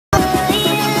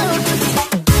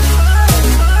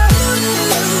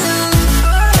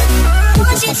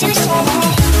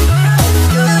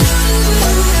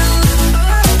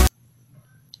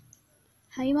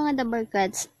Hey mga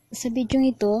dabarkads, sa video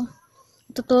ito,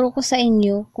 tuturo ko sa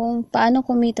inyo kung paano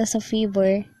kumita sa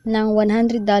Fiverr ng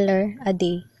 $100 a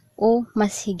day o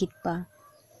mas higit pa.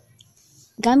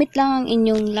 Gamit lang ang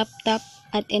inyong laptop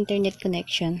at internet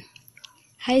connection.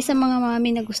 Hi sa mga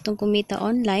mami na gustong kumita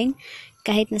online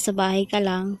kahit nasa bahay ka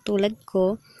lang tulad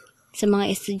ko, sa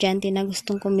mga estudyante na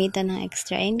gustong kumita ng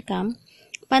extra income,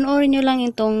 panoorin nyo lang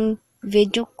itong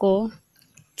video ko,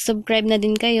 subscribe na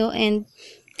din kayo and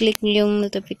click nyo yung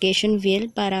notification bell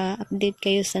para update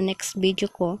kayo sa next video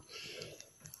ko.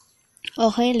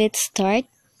 Okay, let's start.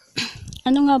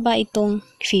 Ano nga ba itong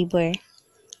Fiverr?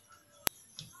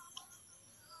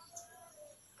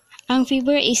 Ang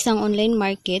Fiverr ay isang online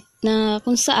market na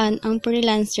kung saan ang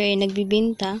freelancer ay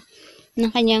nagbibenta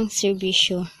ng kanyang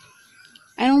serbisyo.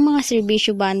 Anong mga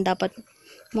serbisyo ba ang dapat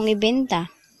mong ibenta?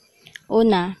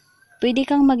 Una, pwede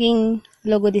kang maging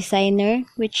logo designer,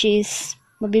 which is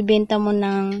mabibenta mo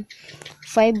ng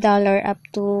 $5 up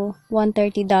to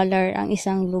 $130 ang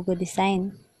isang logo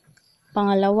design.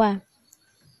 Pangalawa,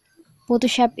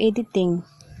 Photoshop editing,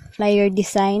 flyer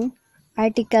design,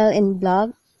 article and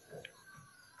blog,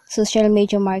 social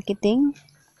media marketing,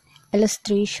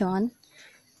 illustration,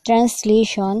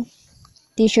 translation,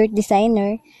 t-shirt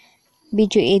designer,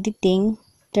 video editing,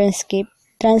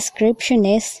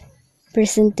 transcriptionist,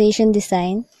 presentation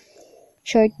design,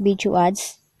 short video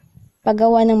ads,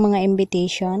 paggawa ng mga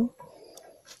invitation.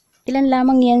 Ilan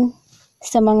lamang yan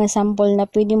sa mga sample na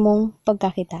pwede mong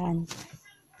pagkakitaan.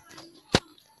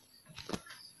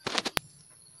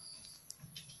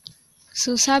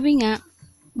 So sabi nga,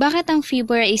 bakit ang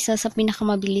Fiverr ay isa sa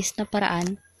pinakamabilis na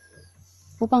paraan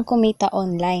upang kumita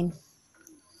online?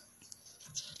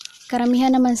 Karamihan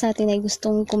naman sa atin ay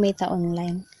gustong kumita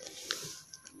online.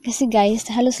 Kasi guys,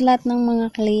 halos lahat ng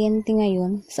mga kliyente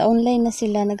ngayon, sa online na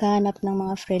sila naghahanap ng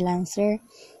mga freelancer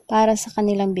para sa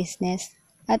kanilang business.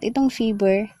 At itong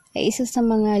Fiverr ay isa sa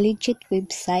mga legit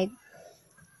website.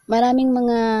 Maraming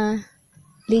mga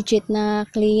legit na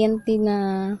kliyente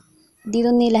na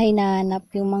dito nila hinahanap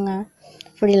yung mga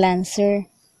freelancer.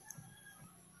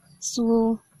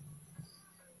 So,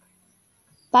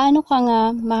 paano ka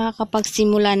nga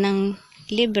makakapagsimula ng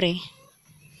libre?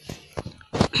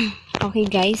 Okay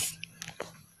guys,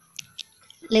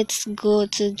 let's go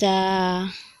to the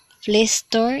Play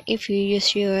Store if you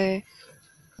use your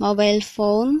mobile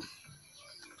phone.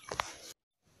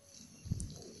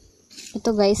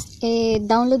 Ito guys,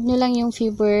 download nyo lang yung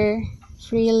Fiverr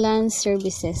freelance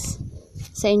services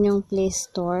sa inyong Play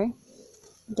Store.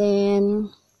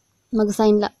 Then,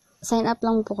 mag-sign up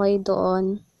lang po kayo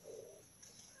doon.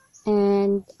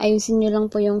 And, ayusin nyo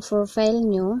lang po yung profile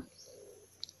nyo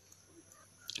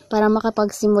para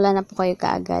makapagsimula na po kayo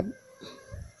kaagad.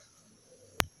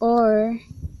 Or,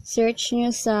 search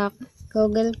nyo sa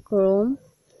Google Chrome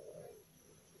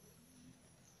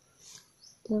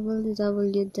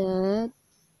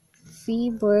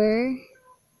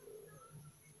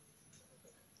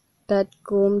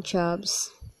www.fiverr.com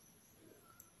jobs.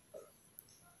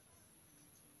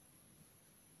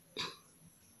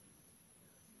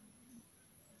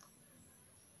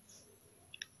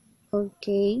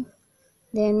 Okay.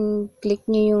 Then, click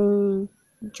nyo yung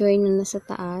join na nasa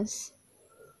taas.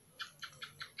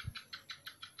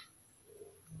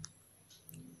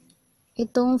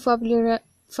 Itong popular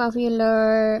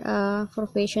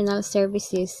professional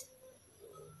services,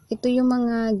 ito yung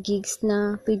mga gigs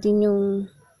na pwede nyong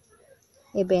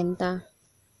ibenta.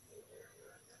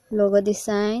 Logo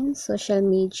design, social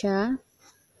media,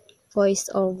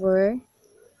 voice over,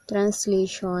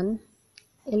 translation,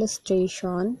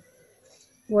 illustration,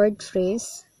 word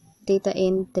phrase, data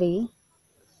entry,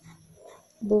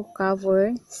 book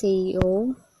cover,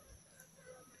 SEO.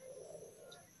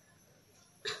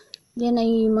 Yan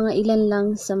ay mga ilan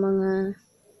lang sa mga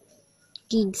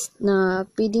gigs na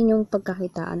pwede nyong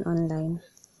pagkakitaan online.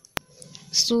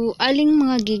 So, aling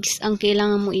mga gigs ang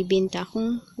kailangan mo ibenta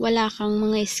kung wala kang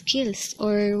mga skills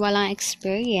or walang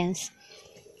experience?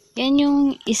 Yan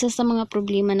yung isa sa mga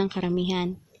problema ng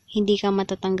karamihan. Hindi ka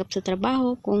matatanggap sa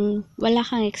trabaho kung wala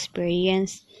kang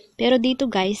experience. Pero dito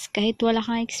guys, kahit wala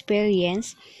kang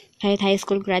experience, kahit high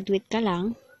school graduate ka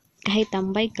lang, kahit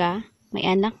tambay ka, may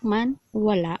anak man o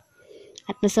wala,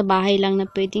 at nasa bahay lang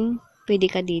na pwede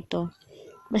ka dito.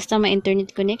 Basta may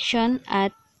internet connection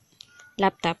at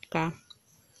laptop ka.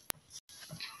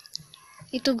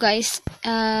 Ito guys,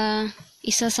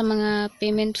 isa sa mga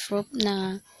payment proof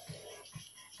na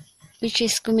which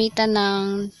is kumita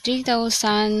ng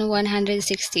 $3,168.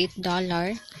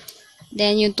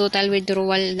 Then, yung total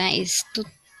withdrawal na is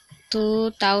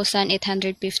 $2,851.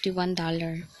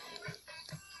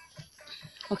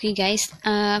 Okay guys,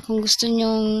 kung gusto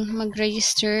nyong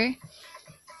mag-register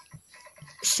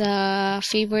sa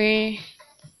Fiverr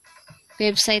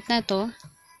website na to,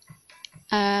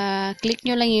 click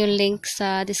nyo lang yung link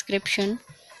sa description,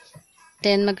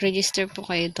 then mag-register po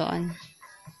kayo doon.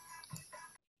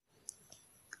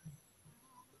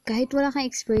 Kahit wala kang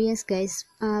experience guys,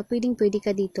 pwede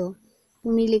ka dito.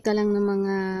 Pumili ka lang ng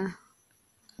mga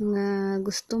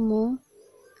gusto mo.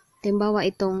 Halimbawa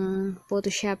itong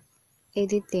Photoshop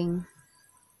editing.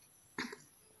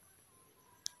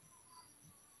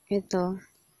 Ito.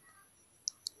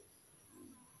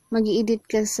 Mag-i-edit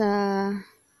ka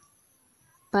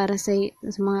para sa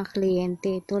mga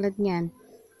kliyente. Tulad niyan.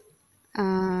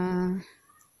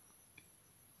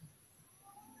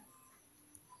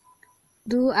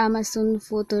 Do Amazon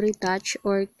photo retouch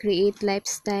or create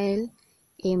lifestyle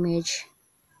image.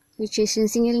 Which is,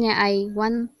 yung singil niya ay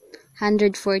 $140.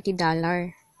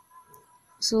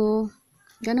 So,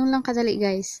 ganun lang kadali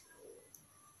guys.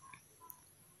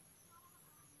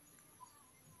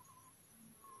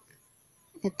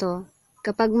 Ito,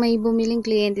 kapag may bumiling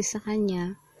kliyente sa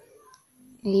kanya,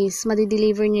 is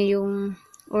madi-deliver niya yung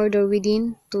order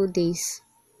within 2 days.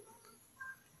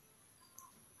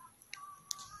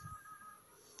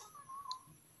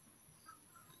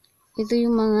 Ito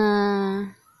yung mga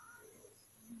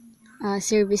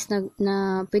service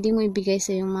na pwede mo ibigay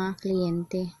sa yung mga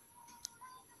kliyente.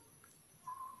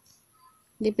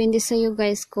 Depende sa iyo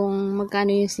guys kung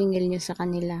magkano yung single nyo sa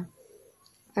kanila.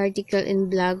 Article and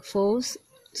blog post,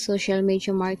 social media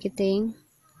marketing,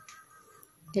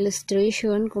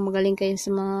 illustration, kung magaling kayo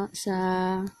sa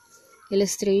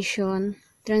illustration,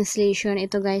 translation,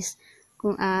 ito guys,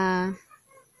 kung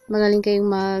magaling kayong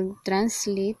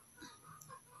mag-translate,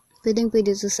 pwede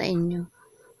ito sa inyo.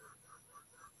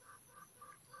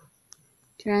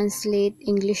 Translate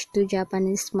English to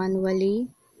Japanese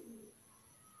manually.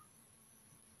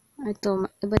 Ito,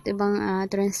 iba't ibang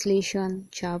translation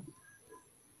job.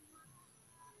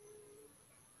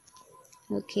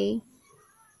 Okay.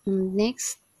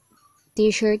 Next,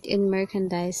 t-shirt and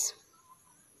merchandise.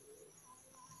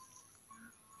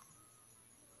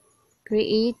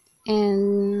 Create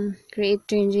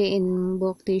trendy in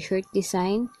book t-shirt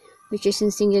design, which is in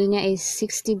single niya is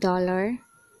 $60.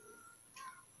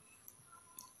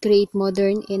 Create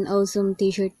modern and awesome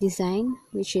t-shirt design,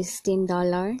 which is $10.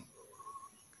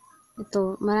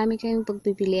 Ito, marami kayong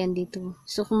pagpipilian dito.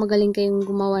 So, kung magaling kayong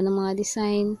gumawa ng mga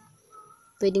design,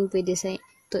 pwede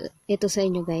ito sa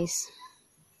inyo guys.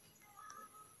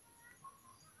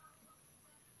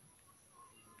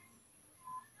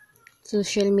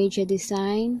 Social media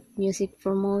design, music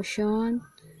promotion,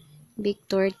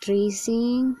 vector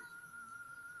tracing,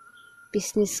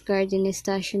 business card and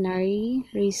stationery,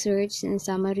 research and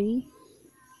summary,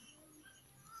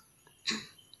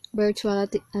 virtual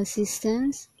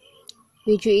assistance,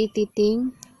 video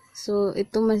editing. So,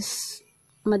 ito mas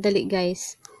madali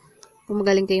guys. Kung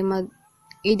magaling kayo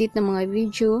mag-edit ng mga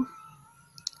video,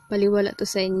 paliwala to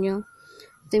sa inyo.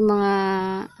 Ito yung mga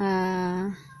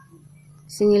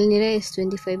singil nila is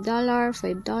 $25,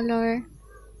 $5, $35.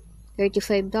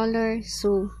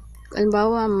 So,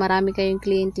 halimbawa, marami kayong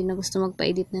kliyente na gusto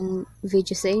magpa-edit ng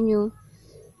video sa inyo.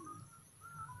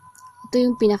 Ito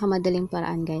yung pinakamadaling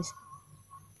paraan, guys.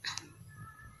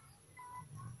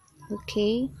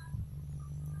 Okay.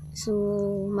 So,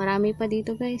 marami pa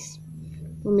dito, guys.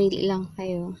 Pumili lang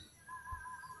kayo.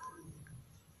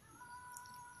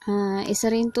 Isa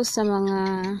rin to sa mga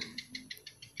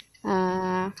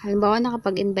halimbawa,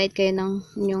 nakapag-invite kayo ng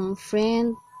inyong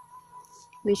friend,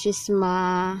 which is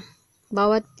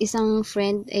bawat isang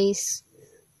friend is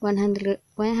 $100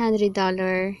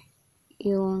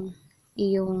 yung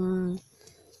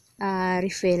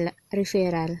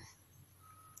referral.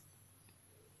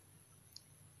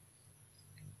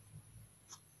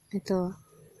 Ito,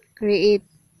 create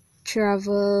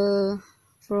travel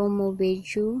promo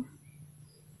video.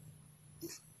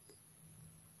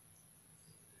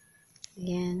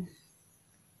 Ayan.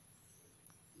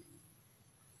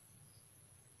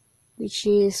 Which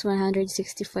is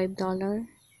 $165.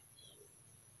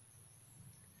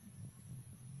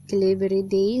 Delivery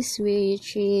days,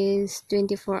 which is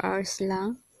 24 hours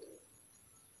lang.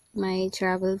 May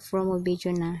travel promo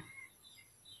video na.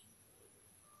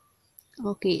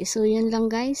 Okay, so yun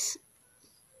lang guys.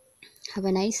 Have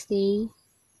a nice day.